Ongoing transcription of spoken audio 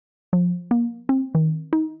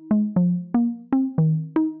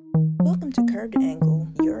Unperturbed Angle,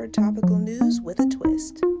 your topical news with a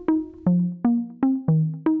twist.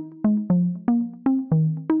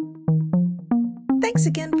 Thanks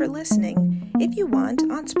again for listening. If you want,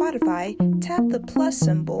 on Spotify, tap the plus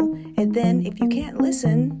symbol, and then if you can't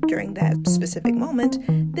listen during that specific moment,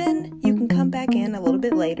 then you can come back in a little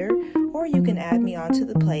bit later, or you can add me onto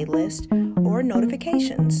the playlist or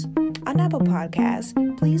notifications. On Apple Podcasts,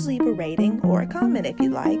 please leave a rating or a comment if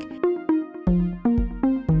you like.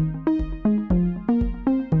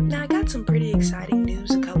 Now, I got some pretty exciting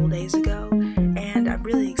news a couple days ago, and I'm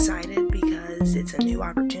really excited because it's a new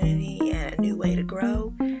opportunity and a new way to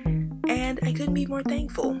grow, and I couldn't be more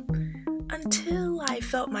thankful. Until I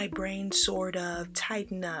felt my brain sort of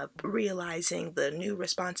tighten up, realizing the new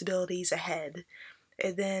responsibilities ahead.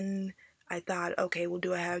 And then I thought, okay, well,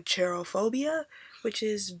 do I have cherophobia? Which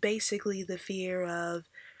is basically the fear of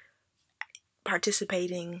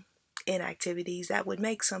participating in activities that would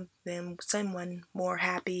make someone more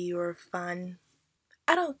happy or fun.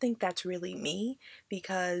 I don't think that's really me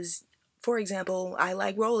because, for example, I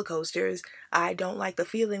like roller coasters. I don't like the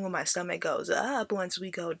feeling when my stomach goes up once we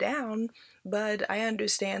go down, but I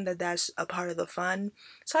understand that that's a part of the fun.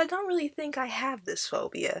 So I don't really think I have this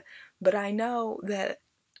phobia, but I know that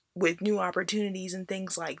with new opportunities and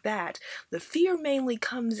things like that, the fear mainly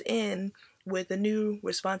comes in with the new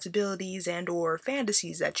responsibilities and or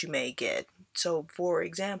fantasies that you may get. So, for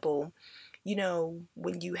example,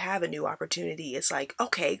 when you have a new opportunity, it's like,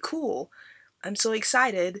 okay, cool. I'm so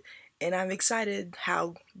excited, and I'm excited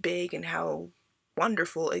how big and how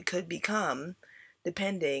wonderful it could become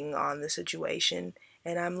depending on the situation.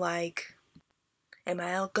 And I'm like, am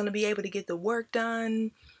I going to be able to get the work done?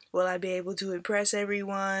 Will I be able to impress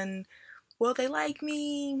everyone? Will they like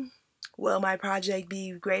me? Will my project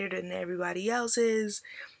be greater than everybody else's?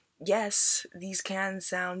 Yes, these can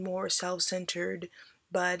sound more self-centered,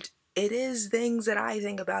 but it is things that I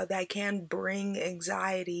think about that can bring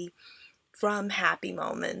anxiety from happy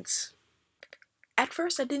moments. At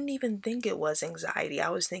first, I didn't even think it was anxiety. I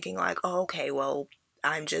was thinking like, oh, okay, well,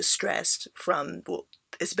 I'm just stressed from, well,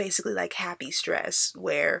 it's basically like happy stress,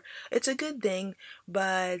 where it's a good thing,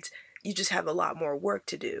 but you just have a lot more work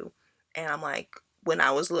to do. And I'm like, when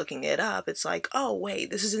I was looking it up, it's like, oh,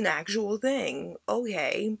 wait, this is an actual thing.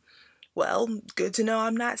 Okay, well, good to know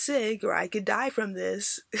I'm not sick or I could die from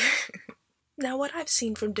this. Now, what I've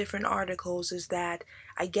seen from different articles is that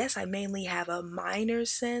I guess I mainly have a minor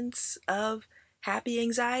sense of happy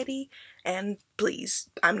anxiety. And please,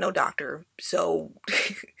 I'm no doctor, so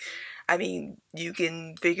I mean, you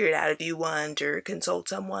can figure it out if you want or consult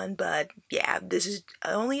someone, but yeah, this is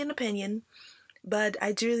only an opinion. But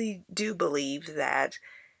I really do believe that,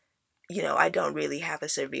 I don't really have a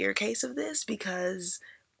severe case of this because,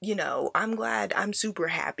 I'm glad, I'm super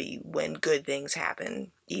happy when good things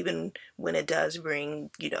happen, even when it does bring,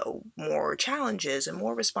 more challenges and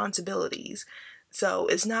more responsibilities. So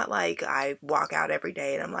it's not like I walk out every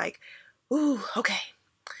day and I'm like, ooh, okay,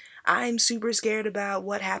 I'm super scared about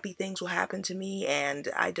what happy things will happen to me, and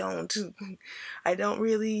I don't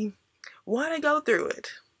really want to go through it.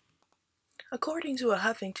 According to a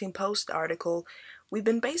Huffington Post article, we've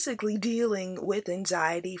been basically dealing with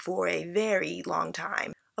anxiety for a very long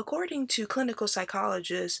time. According to clinical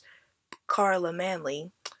psychologist Carla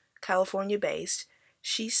Manley, California-based,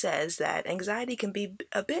 she says that anxiety can be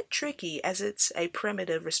a bit tricky as it's a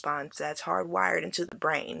primitive response that's hardwired into the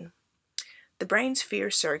brain. The brain's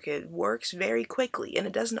fear circuit works very quickly, and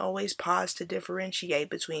it doesn't always pause to differentiate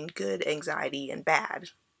between good anxiety and bad.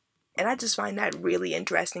 And I just find that really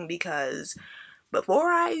interesting because before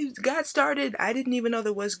I got started, I didn't even know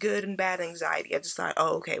there was good and bad anxiety. I just thought,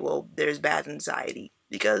 oh, okay, well, there's bad anxiety.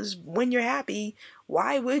 Because when you're happy,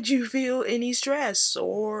 why would you feel any stress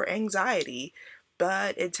or anxiety?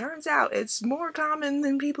 But it turns out it's more common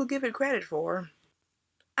than people give it credit for.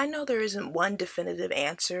 I know there isn't one definitive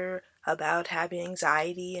answer about having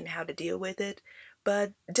anxiety and how to deal with it,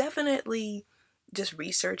 but definitely just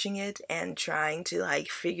researching it and trying to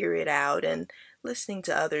figure it out and listening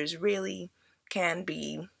to others really can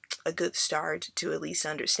be a good start to at least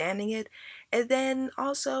understanding it, and then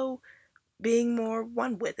also being more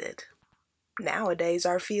one with it. Nowadays,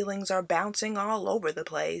 our feelings are bouncing all over the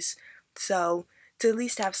place, so to at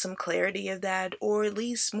least have some clarity of that, or at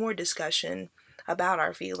least more discussion about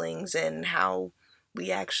our feelings and how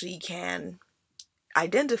we actually can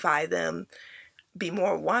identify them, be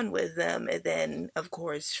more one with them, and then, of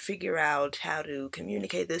course, figure out how to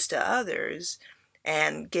communicate this to others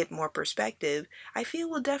and get more perspective, I feel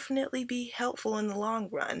will definitely be helpful in the long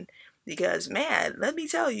run. Because, man, let me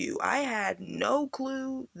tell you, I had no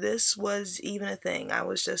clue this was even a thing. I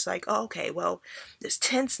was just like, oh, okay, well, this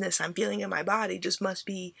tenseness I'm feeling in my body just must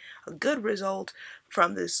be a good result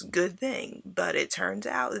from this good thing. But it turns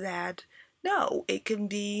out that no, it can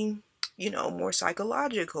be, more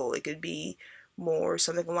psychological. It could be more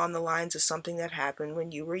something along the lines of something that happened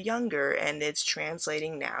when you were younger and it's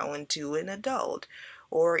translating now into an adult.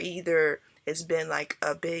 Or either it's been like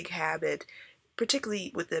a big habit,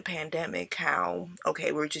 particularly with the pandemic, how,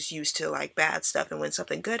 okay, we're just used to like bad stuff, and when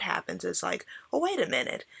something good happens, it's like, oh, wait a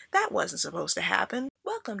minute, that wasn't supposed to happen.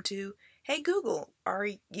 Welcome to Hey Google, are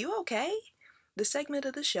you okay? The segment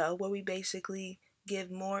of the show where we basically give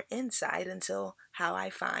more insight into how I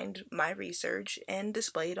find my research and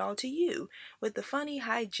display it all to you, with the funny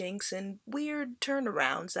hijinks and weird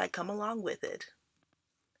turnarounds that come along with it.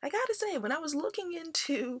 I gotta say, when I was looking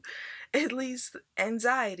into at least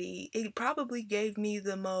anxiety, it probably gave me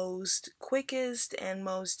the most quickest and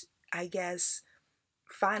most, I guess,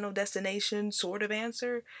 final destination sort of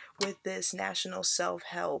answer with this national self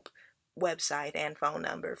help website and phone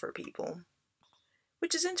number for people.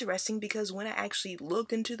 Which is interesting because when I actually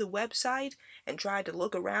looked into the website and tried to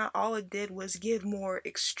look around, all it did was give more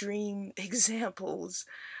extreme examples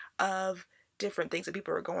of different things that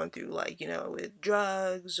people are going through, like, with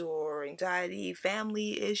drugs or anxiety,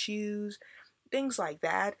 family issues, things like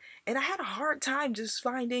that. And I had a hard time just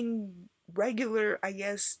finding regular, I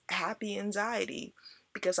guess, happy anxiety,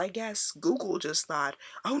 because I guess Google just thought,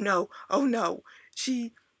 oh no,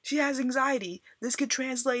 she she has anxiety. This could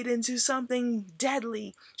translate into something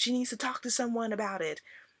deadly. She needs to talk to someone about it.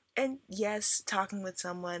 And yes, talking with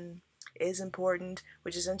someone is important,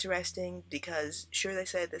 which is interesting because sure, they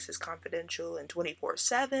said this is confidential and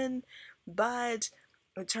 24/7, but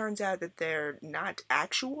it turns out that they're not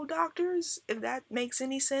actual doctors, if that makes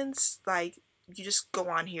any sense. Like, you just go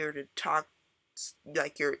on here to talk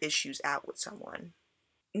like your issues out with someone.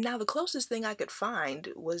 Now, the closest thing I could find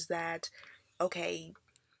was that, okay,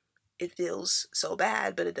 it feels so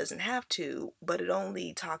bad, but it doesn't have to. But it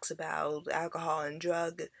only talks about alcohol and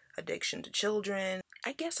drug addiction to children.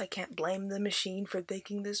 I guess I can't blame the machine for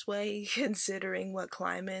thinking this way, considering what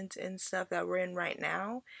climate and stuff that we're in right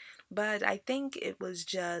now. But I think it was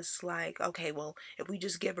just like, okay, well, if we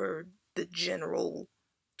just give her the general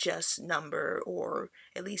just number, or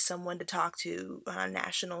at least someone to talk to on a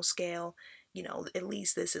national scale, at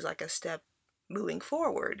least this is like a step moving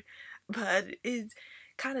forward. But it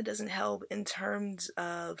kind of doesn't help in terms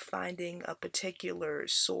of finding a particular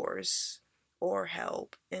source or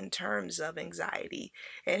help in terms of anxiety.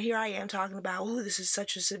 And here I am talking about, oh, this is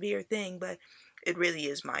such a severe thing, but it really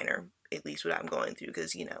is minor, at least what I'm going through,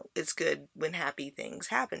 because, it's good when happy things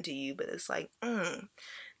happen to you, but it's like,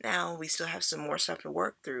 now we still have some more stuff to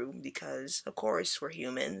work through because, of course, we're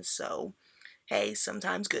humans, so hey,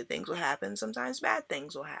 sometimes good things will happen, sometimes bad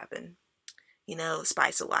things will happen.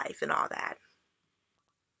 Spice of life and all that.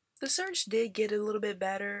 The search did get a little bit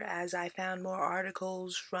better as I found more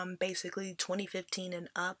articles from basically 2015 and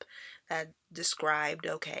up that described,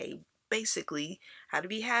 okay, basically how to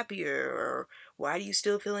be happier, or why do you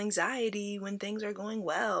still feel anxiety when things are going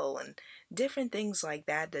well, and different things like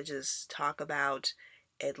that that just talk about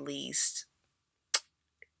at least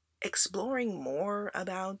exploring more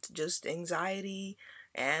about just anxiety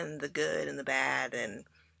and the good and the bad and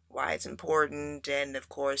why it's important, and of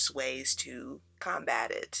course ways to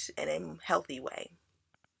combat it in a healthy way.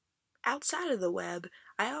 Outside of the web,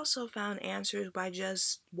 I also found answers by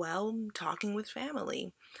just, well, talking with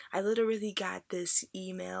family. I literally got this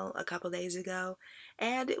email a couple days ago,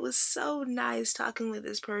 and it was so nice talking with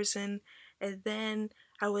this person. And then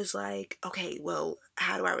I was like, okay, well,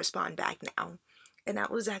 how do I respond back now? And I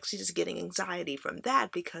was actually just getting anxiety from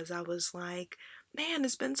that because I was like, man,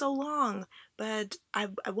 it's been so long, but I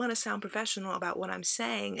want to sound professional about what I'm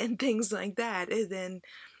saying and things like that. And then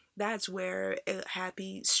that's where a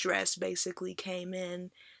happy stress basically came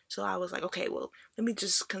in. So I was like, okay, well, let me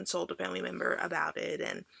just consult a family member about it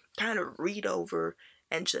and kind of read over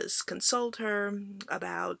and just consult her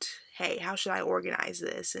about, hey, how should I organize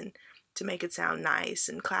this and to make it sound nice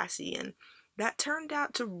and classy. And that turned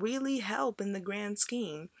out to really help in the grand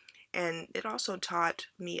scheme. And it also taught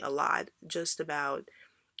me a lot just about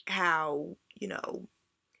how,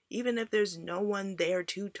 even if there's no one there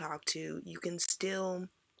to talk to, you can still,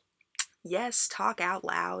 yes, talk out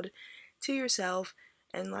loud to yourself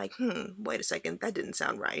and like, wait a second, that didn't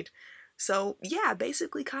sound right. So, yeah,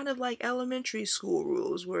 basically kind of like elementary school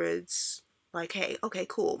rules where it's like, hey, okay,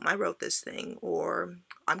 cool, I wrote this thing, or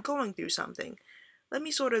I'm going through something. Let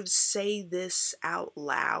me sort of say this out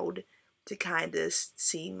loud to kind of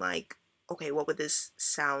seem like, okay, what would this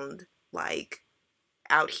sound like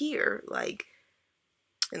out here, like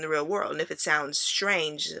in the real world? And if it sounds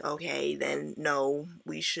strange, okay, then no,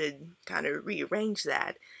 we should kind of rearrange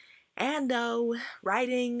that. And no,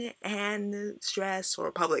 writing and stress,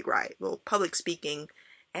 or public speaking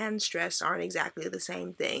and stress aren't exactly the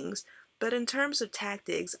same things. But in terms of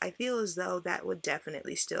tactics, I feel as though that would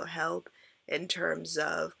definitely still help in terms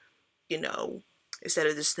of, you know, instead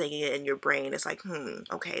of just thinking it in your brain, it's like,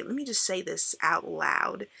 okay, let me just say this out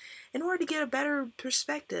loud in order to get a better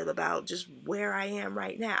perspective about just where I am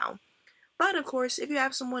right now. But of course, if you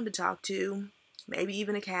have someone to talk to, maybe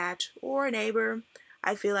even a cat or a neighbor,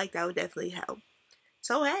 I feel like that would definitely help.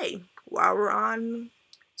 So, hey, while we're on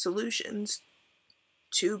solutions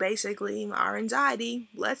to basically our anxiety,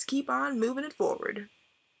 let's keep on moving it forward.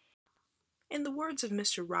 In the words of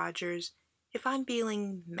Mr. Rogers, if I'm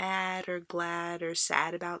feeling mad or glad or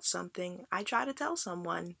sad about something, I try to tell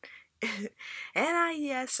someone.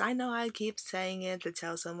 Yes, I know I keep saying it to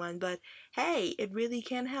tell someone, but hey, it really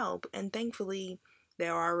can help. And thankfully,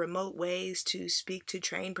 there are remote ways to speak to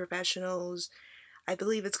trained professionals. I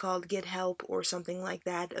believe it's called Get Help or something like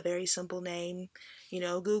that, a very simple name.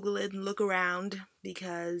 Google it and look around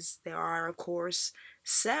because there are, of course,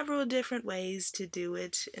 several different ways to do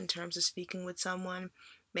it in terms of speaking with someone.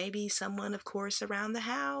 Maybe someone, of course, around the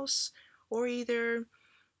house, or either,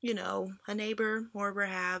 a neighbor, or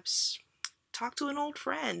perhaps talk to an old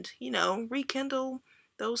friend, rekindle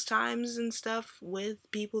those times and stuff with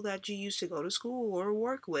people that you used to go to school or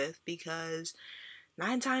work with, because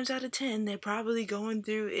 9 times out of 10, they're probably going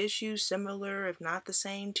through issues similar, if not the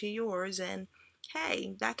same, to yours. And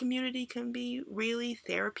hey, that community can be really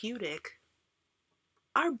therapeutic.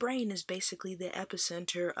 Our brain is basically the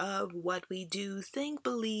epicenter of what we do, think,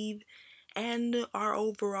 believe, and our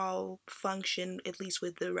overall function, at least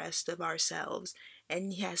with the rest of ourselves.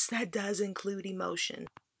 And yes, that does include emotion.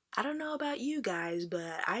 I don't know about you guys,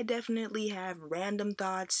 but I definitely have random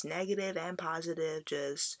thoughts, negative and positive,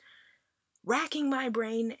 just racking my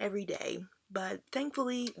brain every day. But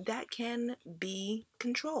thankfully, that can be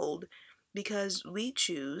controlled because we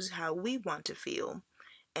choose how we want to feel.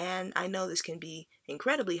 And I know this can be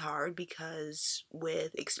incredibly hard because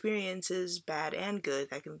with experiences, bad and good,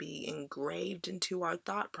 that can be engraved into our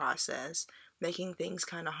thought process, making things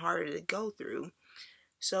kind of harder to go through.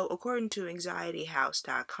 So, according to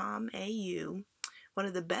anxietyhouse.com, AU, one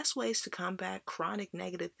of the best ways to combat chronic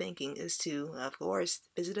negative thinking is to, of course,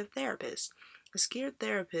 visit a therapist. A scared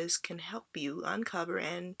therapist can help you uncover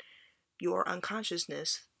and your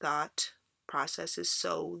unconsciousness thought processes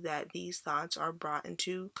so that these thoughts are brought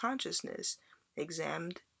into consciousness,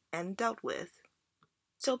 examined, and dealt with.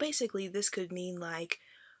 So basically, this could mean like,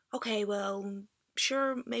 okay, well,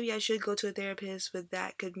 sure, maybe I should go to a therapist, but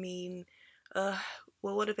that could mean, uh,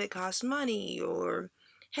 well, what if it costs money? Or,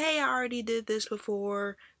 hey, I already did this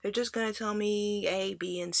before. They're just gonna tell me A,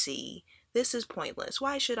 B, and C. This is pointless.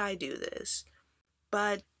 Why should I do this?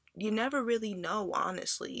 But you never really know,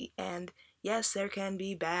 honestly. And yes, there can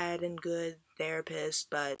be bad and good therapists,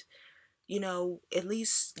 but at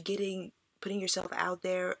least putting yourself out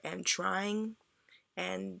there and trying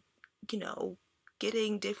and you know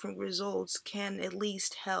getting different results can at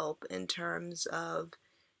least help in terms of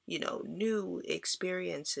new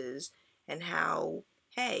experiences, and how,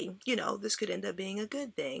 hey, this could end up being a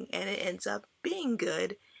good thing, and it ends up being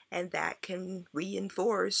good, and that can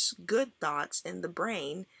reinforce good thoughts in the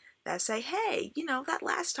brain that say, hey, that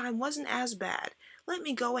last time wasn't as bad, let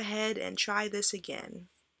me go ahead and try this again.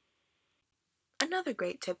 Another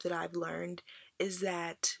great tip that I've learned is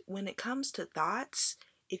that when it comes to thoughts,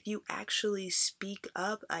 if you actually speak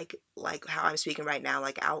up, like how I'm speaking right now,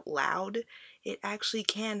 like out loud, it actually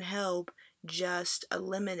can help just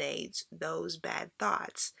eliminate those bad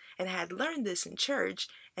thoughts. And I had learned this in church,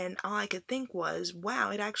 and all I could think was,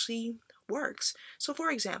 wow, it actually works. So for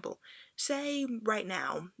example, say right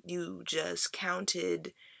now you just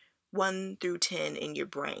counted 1 through 10 in your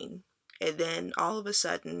brain. And then all of a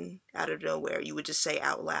sudden, out of nowhere, you would just say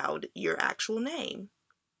out loud your actual name.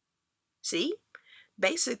 See?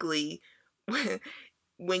 Basically,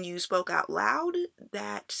 when you spoke out loud,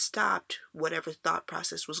 that stopped whatever thought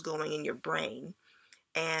process was going in your brain.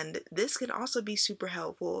 And this can also be super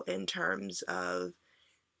helpful in terms of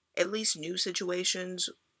at least new situations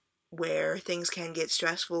where things can get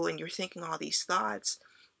stressful and you're thinking all these thoughts.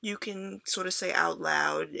 You can sort of say out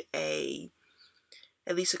loud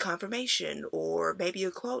at least a confirmation, or maybe a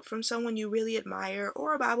quote from someone you really admire,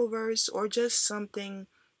 or a Bible verse, or just something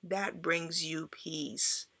that brings you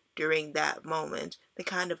peace during that moment, to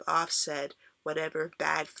kind of offset whatever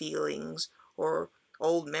bad feelings or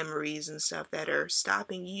old memories and stuff that are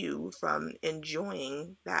stopping you from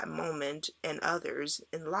enjoying that moment and others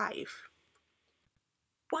in life.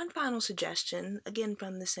 One final suggestion, again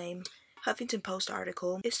from the same Huffington Post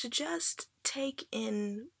article, is to just take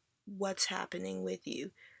in what's happening with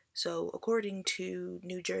you. So, according to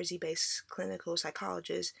New Jersey based clinical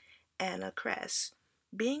psychologist Anna Kress,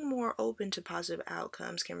 being more open to positive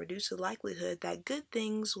outcomes can reduce the likelihood that good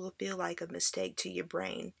things will feel like a mistake to your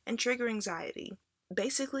brain and trigger anxiety.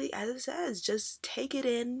 Basically, as it says, just take it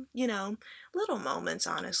in, little moments,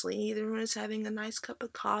 honestly, either when it's having a nice cup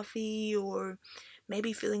of coffee or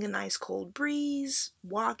maybe feeling a nice cold breeze,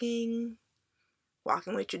 walking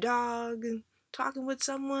with your dog, talking with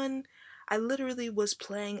someone. I literally was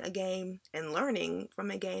playing a game and learning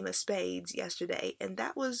from a game of spades yesterday, and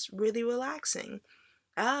that was really relaxing.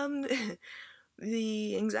 Um,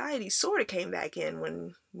 the anxiety sort of came back in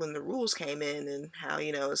when the rules came in and how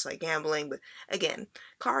it's like gambling, but again,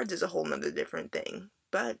 cards is a whole nother different thing.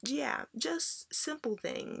 But yeah, just simple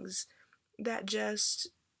things that just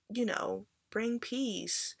bring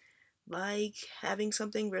peace, like having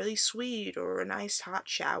something really sweet or a nice hot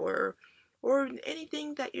shower or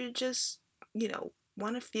anything that you just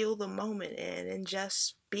want to feel the moment in and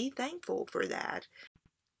just be thankful for that.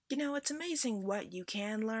 It's amazing what you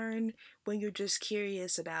can learn when you're just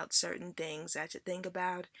curious about certain things that you think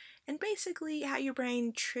about, and basically how your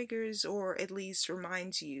brain triggers or at least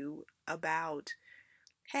reminds you about,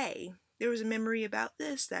 hey, there was a memory about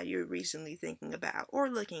this that you're recently thinking about or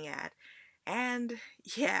looking at. And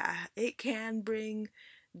yeah, it can bring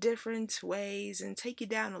different ways and take you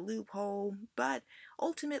down a loophole, but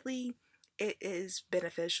ultimately it is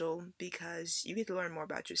beneficial because you get to learn more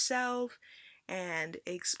about yourself and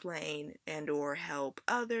explain and or help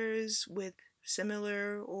others with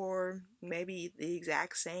similar or maybe the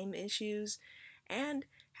exact same issues and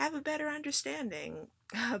have a better understanding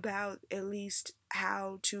about at least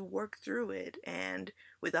how to work through it and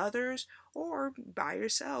with others or by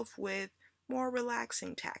yourself with more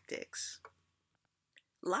relaxing tactics.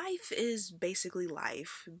 Life is basically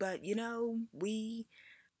life, but we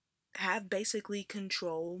have basically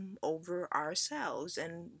control over ourselves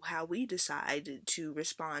and how we decide to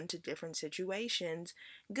respond to different situations,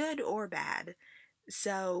 good or bad.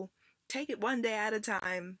 So take it one day at a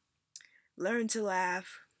time, learn to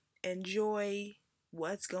laugh, enjoy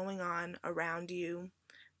what's going on around you,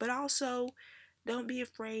 but also don't be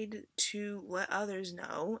afraid to let others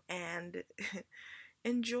know and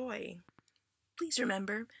enjoy. Please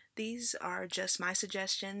remember, these are just my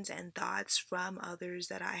suggestions and thoughts from others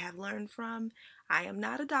that I have learned from. I am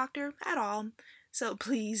not a doctor at all, so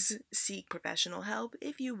please seek professional help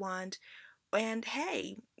if you want. And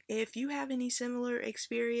hey, if you have any similar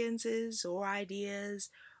experiences or ideas,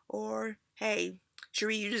 or hey,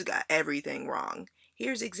 Cherie, you just got everything wrong.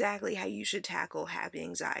 Here's exactly how you should tackle happy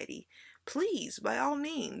anxiety. Please, by all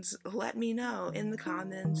means, let me know in the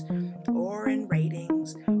comments or in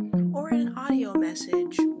ratings or in an audio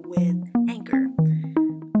message with Anchor.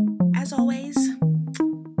 As always,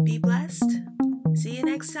 be blessed. See you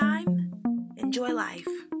next time. Enjoy life.